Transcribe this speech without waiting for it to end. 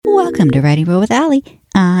Welcome to Writing Roll with Allie.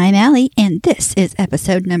 I'm Allie, and this is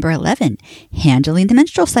episode number 11, Handling the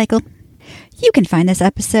Menstrual Cycle. You can find this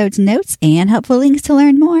episode's notes and helpful links to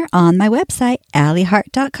learn more on my website,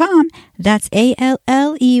 AllieHart.com. That's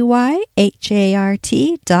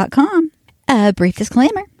AlleyHart.com. A brief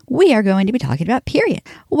disclaimer. We are going to be talking about period.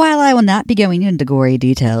 While I will not be going into gory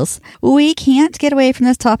details, we can't get away from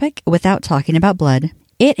this topic without talking about blood.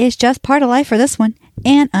 It is just part of life for this one,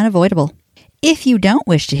 and unavoidable. If you don't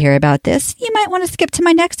wish to hear about this, you might want to skip to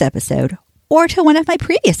my next episode, or to one of my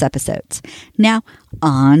previous episodes. Now,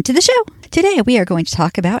 on to the show. Today we are going to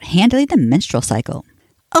talk about handling the menstrual cycle.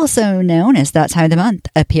 Also known as that time of the month,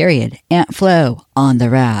 a period, ant flow, on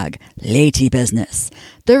the rag, lady business,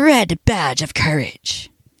 the red badge of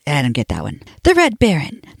courage. I don't get that one. The red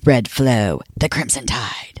baron, red flow, the crimson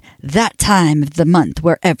tide. That time of the month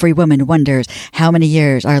where every woman wonders how many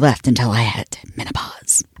years are left until I hit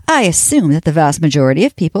menopause. I assume that the vast majority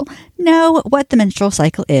of people know what the menstrual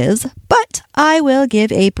cycle is, but I will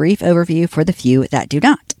give a brief overview for the few that do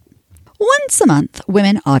not. Once a month,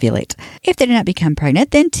 women ovulate. If they do not become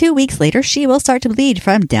pregnant, then 2 weeks later, she will start to bleed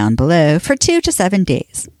from down below for 2 to 7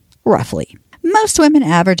 days, roughly. Most women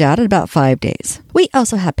average out at about 5 days. We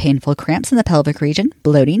also have painful cramps in the pelvic region,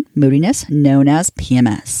 bloating, moodiness, known as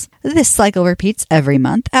PMS. This cycle repeats every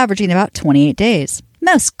month, averaging about 28 days.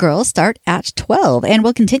 Most girls start at 12 and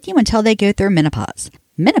will continue until they go through menopause.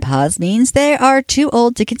 Menopause means they are too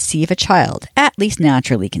old to conceive a child, at least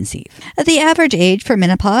naturally conceive. The average age for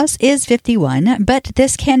menopause is 51, but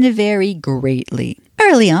this can vary greatly.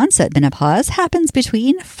 Early onset menopause happens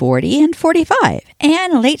between 40 and 45,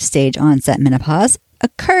 and late stage onset menopause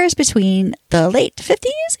occurs between the late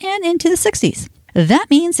 50s and into the 60s. That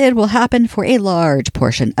means it will happen for a large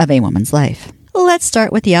portion of a woman's life. Let's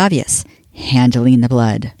start with the obvious. Handling the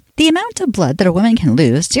blood. The amount of blood that a woman can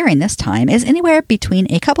lose during this time is anywhere between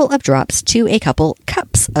a couple of drops to a couple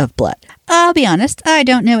cups of blood. I'll be honest, I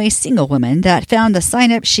don't know a single woman that found the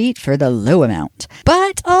sign-up sheet for the low amount.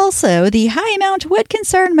 But also, the high amount would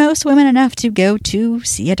concern most women enough to go to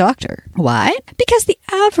see a doctor. Why? Because the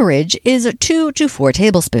average is 2 to 4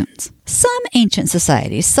 tablespoons. Some ancient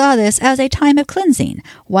societies saw this as a time of cleansing,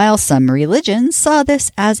 while some religions saw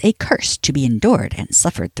this as a curse to be endured and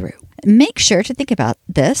suffered through. Make sure to think about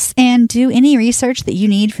this and do any research that you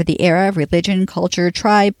need for the era, religion, culture,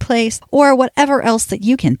 tribe, place, or whatever else that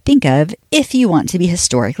you can think of if you want to be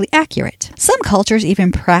historically accurate. Some cultures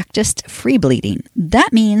even practiced free bleeding.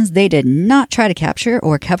 That means they did not try to capture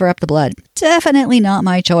or cover up the blood. Definitely not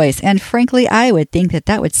my choice, and frankly, I would think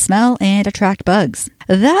that would smell and attract bugs.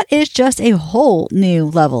 That is just a whole new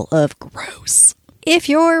level of gross. If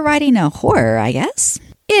you're writing a horror, I guess.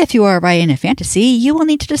 If you are writing a fantasy, you will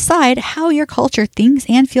need to decide how your culture thinks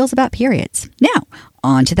and feels about periods. Now,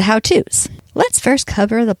 on to the how-tos. Let's first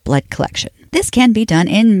cover the blood collection. This can be done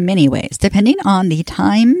in many ways, depending on the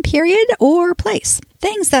time period or place.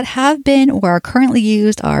 Things that have been or are currently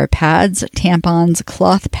used are pads, tampons,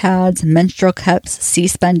 cloth pads, menstrual cups, sea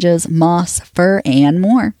sponges, moss, fur, and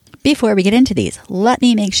more. Before we get into these, let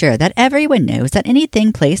me make sure that everyone knows that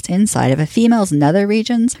anything placed inside of a female's nether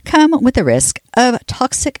regions come with the risk of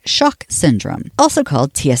toxic shock syndrome, also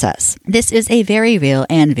called TSS. This is a very real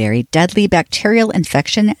and very deadly bacterial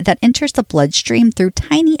infection that enters the bloodstream through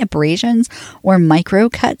tiny abrasions or micro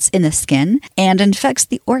cuts in the skin and infects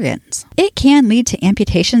the organs. It can lead to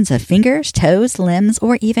amputations of fingers, toes, limbs,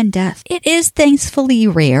 or even death. It is thankfully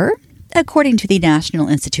rare. According to the National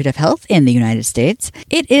Institute of Health in the United States,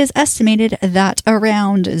 it is estimated that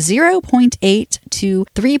around 0.8 to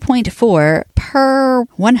 3.4 per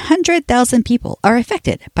 100,000 people are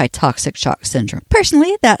affected by toxic shock syndrome.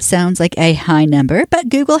 Personally, that sounds like a high number, but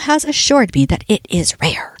Google has assured me that it is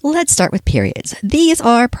rare. Let's start with periods. These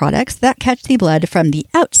are products that catch the blood from the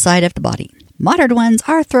outside of the body. Modern ones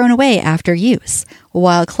are thrown away after use,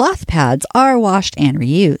 while cloth pads are washed and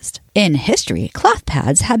reused. In history, cloth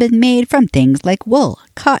pads have been made from things like wool,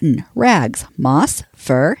 cotton, rags, moss,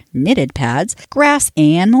 fur, knitted pads, grass,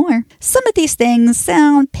 and more. Some of these things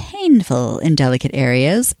sound painful in delicate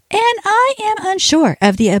areas, and I am unsure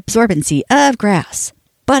of the absorbency of grass.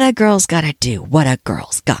 But a girl's gotta do what a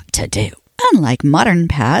girl's got to do. Unlike modern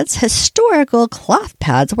pads, historical cloth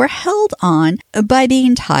pads were held on by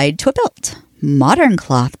being tied to a belt. Modern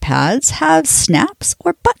cloth pads have snaps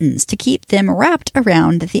or buttons to keep them wrapped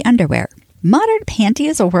around the underwear. Modern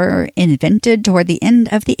panties were invented toward the end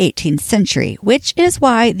of the 18th century, which is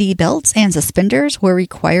why the belts and suspenders were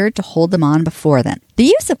required to hold them on before then.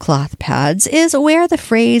 The use of cloth pads is where the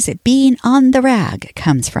phrase being on the rag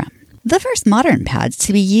comes from. The first modern pads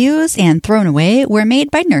to be used and thrown away were made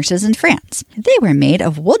by nurses in France. They were made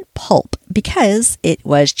of wood pulp because it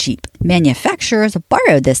was cheap. Manufacturers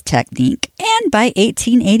borrowed this technique, and by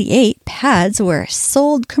 1888, pads were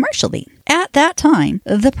sold commercially. At that time,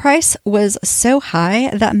 the price was so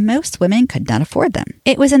high that most women could not afford them.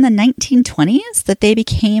 It was in the 1920s that they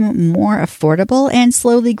became more affordable and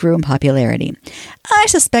slowly grew in popularity. I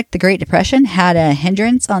suspect the Great Depression had a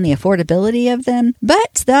hindrance on the affordability of them,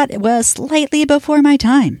 but that was slightly before my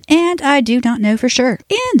time, and I do not know for sure.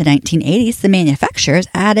 In the 1980s, the manufacturers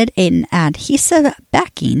added an adhesive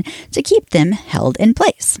backing to keep them held in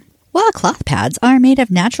place. While cloth pads are made of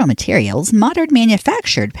natural materials, modern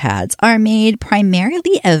manufactured pads are made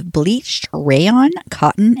primarily of bleached rayon,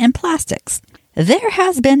 cotton, and plastics. There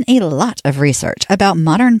has been a lot of research about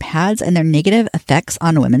modern pads and their negative effects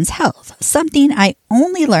on women's health, something I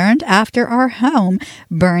only learned after our home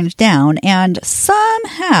burned down and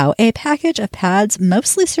somehow a package of pads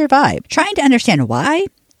mostly survived. Trying to understand why,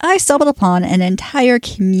 I stumbled upon an entire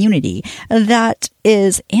community that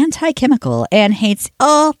is anti-chemical and hates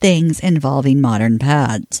all things involving modern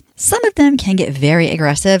pads. Some of them can get very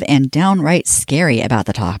aggressive and downright scary about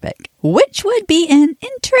the topic, which would be an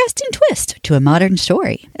interesting twist to a modern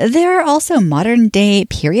story. There are also modern-day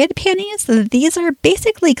period panties. These are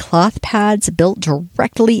basically cloth pads built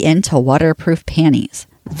directly into waterproof panties.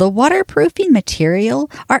 The waterproofing material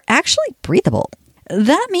are actually breathable.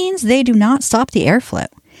 That means they do not stop the airflow.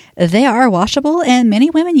 They are washable, and many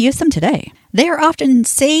women use them today. They are often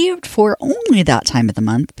saved for only that time of the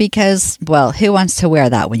month because, well, who wants to wear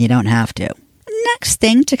that when you don't have to? Next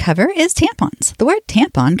thing to cover is tampons. The word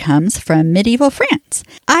tampon comes from medieval France.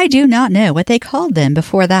 I do not know what they called them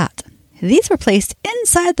before that. These were placed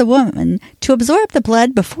inside the woman to absorb the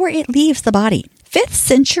blood before it leaves the body. 5th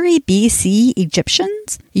century BC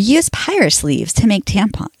Egyptians used papyrus leaves to make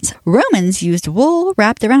tampons. Romans used wool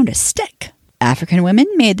wrapped around a stick. African women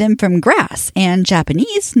made them from grass, and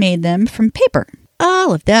Japanese made them from paper.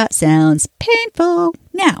 All of that sounds painful.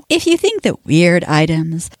 Now, if you think that weird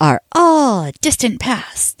items are all a distant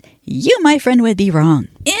past, you, my friend, would be wrong.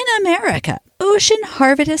 In America,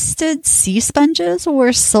 ocean-harvested sea sponges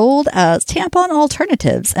were sold as tampon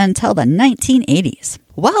alternatives until the 1980s.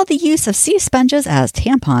 While the use of sea sponges as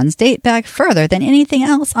tampons date back further than anything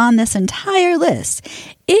else on this entire list,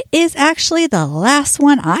 it is actually the last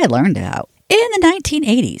one I learned about. In the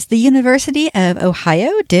 1980s, the University of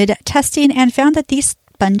Ohio did testing and found that these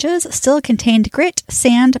sponges still contained grit,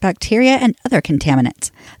 sand, bacteria, and other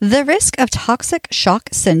contaminants. The risk of toxic shock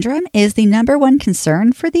syndrome is the number one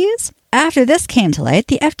concern for these. After this came to light,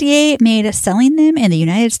 the FDA made selling them in the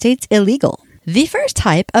United States illegal. The first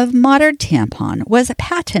type of modern tampon was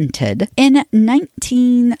patented in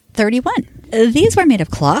 1931. These were made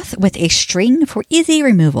of cloth with a string for easy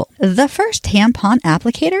removal. The first tampon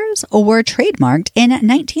applicators were trademarked in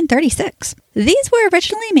 1936. These were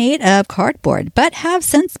originally made of cardboard, but have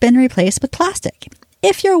since been replaced with plastic.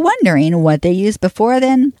 If you're wondering what they used before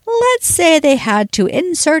then, let's say they had to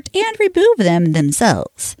insert and remove them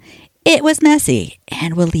themselves. It was messy,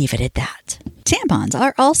 and we'll leave it at that. Tampons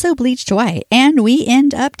are also bleached white, and we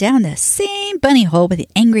end up down the same bunny hole with the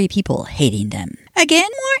angry people hating them. Again,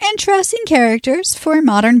 more interesting characters for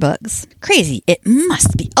modern books. Crazy, it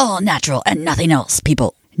must be all natural and nothing else,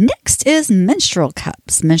 people. Next is menstrual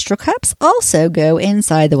cups. Menstrual cups also go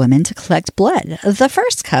inside the women to collect blood. The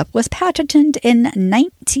first cup was patented in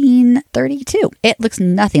 1932. It looks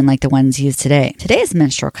nothing like the ones used today. Today's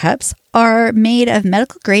menstrual cups are made of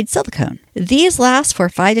medical-grade silicone. These last for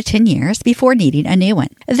 5 to 10 years before needing a new one.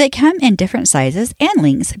 They come in different sizes and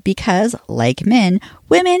lengths because, like men,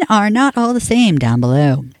 women are not all the same down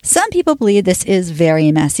below. Some people believe this is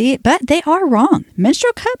very messy, but they are wrong.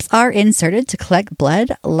 Menstrual cups are inserted to collect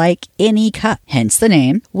blood like any cup, hence the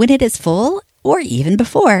name. When it is full, or even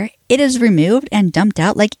before, it is removed and dumped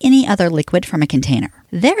out like any other liquid from a container.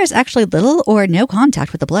 There is actually little or no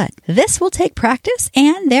contact with the blood. This will take practice,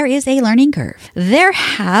 and there is a learning curve. There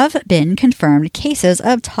have been confirmed cases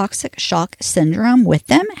of toxic shock syndrome with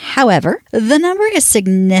them. However, the number is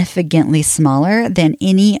significantly smaller than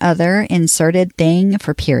any other inserted thing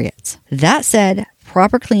for periods. That said,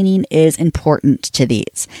 proper cleaning is important to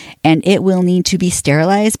these, and it will need to be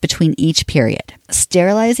sterilized between each period.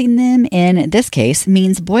 Sterilizing them in this case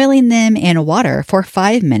means boiling them in water for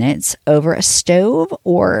 5 minutes over a stove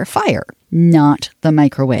or fire, not the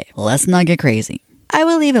microwave. Let's not get crazy. I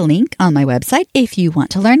will leave a link on my website if you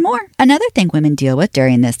want to learn more. Another thing women deal with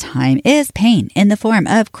during this time is pain in the form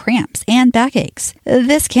of cramps and backaches.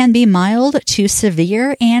 This can be mild to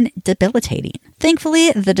severe and debilitating.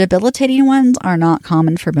 Thankfully, the debilitating ones are not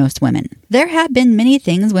common for most women. There have been many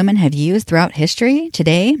things women have used throughout history.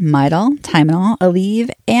 Today, Midol, Tylenol, Aleve,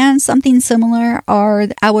 and something similar are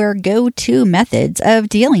our go-to methods of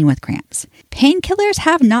dealing with cramps. Painkillers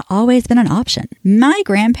have not always been an option. My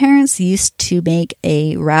grandparents used to make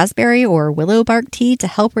a raspberry or willow bark tea to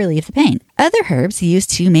help relieve the pain. Other herbs used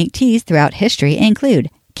to make teas throughout history include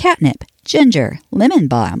catnip, ginger, lemon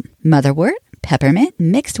balm, motherwort, peppermint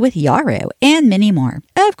mixed with yarrow, and many more.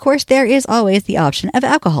 Of course, there is always the option of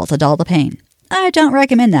alcohol to dull the pain. I don't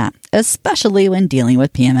recommend that, especially when dealing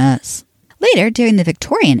with PMS. Later, during the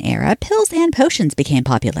Victorian era, pills and potions became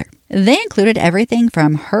popular. They included everything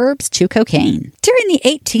from herbs to cocaine. During the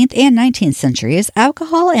 18th and 19th centuries,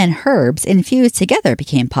 alcohol and herbs infused together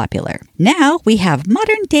became popular. Now we have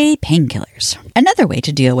modern-day painkillers. Another way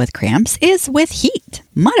to deal with cramps is with heat.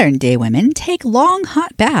 Modern-day women take long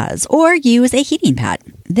hot baths or use a heating pad.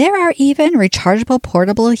 There are even rechargeable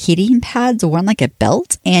portable heating pads worn like a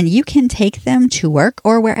belt, and you can take them to work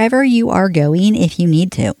or wherever you are going if you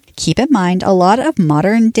need to. Keep in mind, a lot of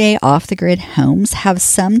modern-day off-the-grid homes have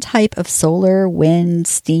some type of solar, wind,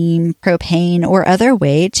 steam, propane, or other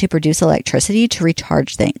way to produce electricity to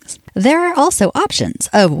recharge things. There are also options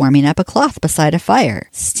of warming up a cloth beside a fire,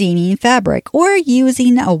 steaming fabric, or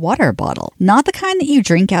using a water bottle. Not the kind that you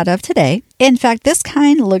drink out of today. In fact, this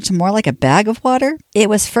kind looked more like a bag of water. It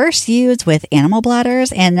was first used with animal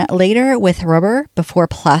bladders and later with rubber before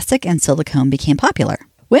plastic and silicone became popular.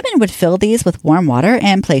 Women would fill these with warm water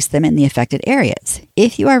and place them in the affected areas.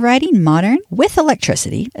 If you are riding modern with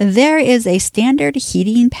electricity, there is a standard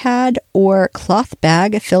heating pad or cloth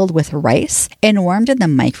bag filled with rice and warmed in the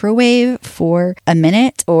microwave for a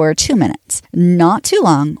minute or 2 minutes. Not too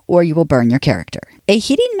long, or you will burn your character. A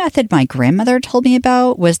heating method my grandmother told me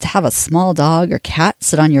about was to have a small dog or cat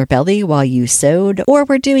sit on your belly while you sewed or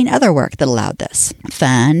were doing other work that allowed this.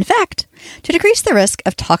 Fun fact! To decrease the risk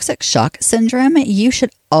of toxic shock syndrome, you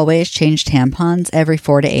should always change tampons every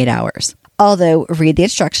 4 to 8 hours. Although, read the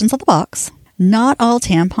instructions on the box. Not all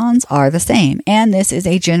tampons are the same, and this is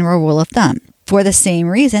a general rule of thumb. For the same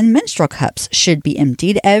reason, menstrual cups should be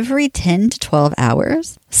emptied every 10 to 12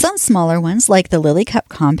 hours. Some smaller ones, like the Lily Cup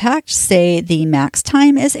Compact, say the max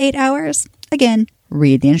time is 8 hours. Again,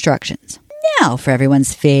 read the instructions. Now, for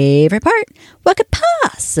everyone's favorite part, what could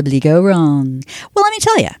possibly go wrong? Well, let me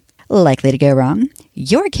tell you. Likely to go wrong,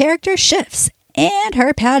 your character shifts, and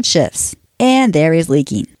her pad shifts, and there is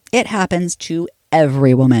leaking. It happens to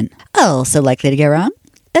every woman. Also likely to go wrong,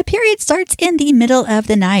 a period starts in the middle of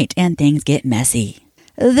the night and things get messy.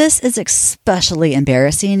 This is especially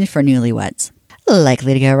embarrassing for newlyweds.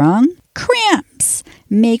 Likely to go wrong, cramps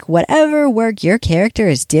make whatever work your character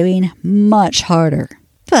is doing much harder.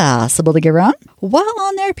 Possible to go wrong? While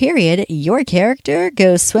on their period, your character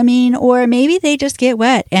goes swimming, or maybe they just get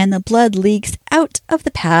wet and the blood leaks out of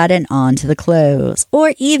the pad and onto the clothes,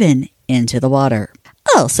 or even into the water.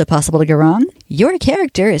 Also possible to go wrong, your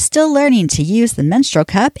character is still learning to use the menstrual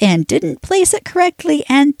cup and didn't place it correctly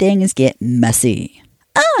and things get messy.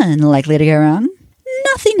 Unlikely to go wrong,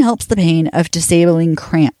 nothing helps the pain of disabling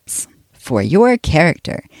cramps. For your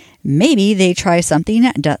character, maybe they try something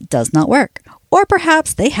that does not work. Or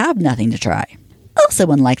perhaps they have nothing to try. Also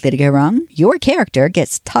unlikely to go wrong, your character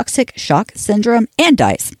gets toxic shock syndrome and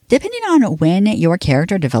dies. Depending on when your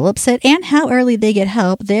character develops it and how early they get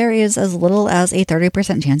help, there is as little as a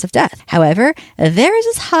 30% chance of death. However, there is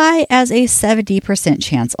as high as a 70%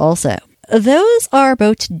 chance also. Those are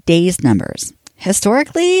both days numbers.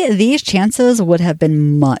 Historically, these chances would have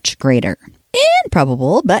been much greater.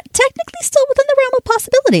 Improbable, but technically still within the realm of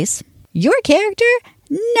possibilities. Your character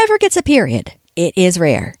never gets a period. It is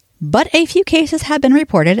rare, but a few cases have been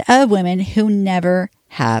reported of women who never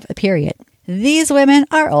have a period. These women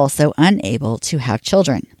are also unable to have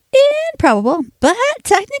children. Improbable, but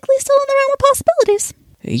technically still in the realm of possibilities.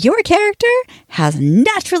 Your character has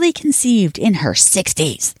naturally conceived in her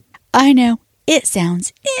 60s. I know, it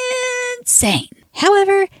sounds insane.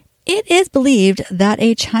 However, it is believed that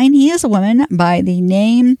a Chinese woman by the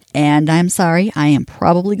name, and I'm sorry, I am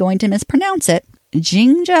probably going to mispronounce it,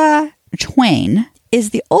 Jingjia Chuan, is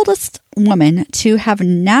the oldest woman to have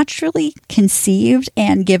naturally conceived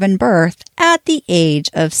and given birth at the age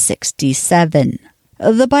of 67.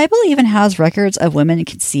 The Bible even has records of women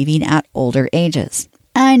conceiving at older ages.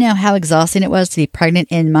 I know how exhausting it was to be pregnant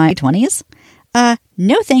in my 20s.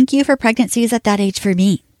 No thank you for pregnancies at that age for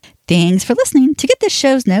me. Thanks for listening. To get this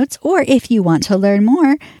show's notes, or if you want to learn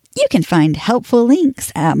more, you can find helpful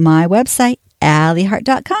links at my website,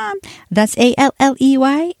 AlleyHart.com. That's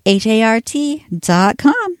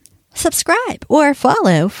ALLEYHART.com. Subscribe or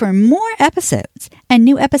follow for more episodes. A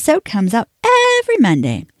new episode comes out every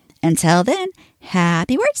Monday. Until then,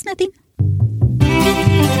 happy wordsmithing.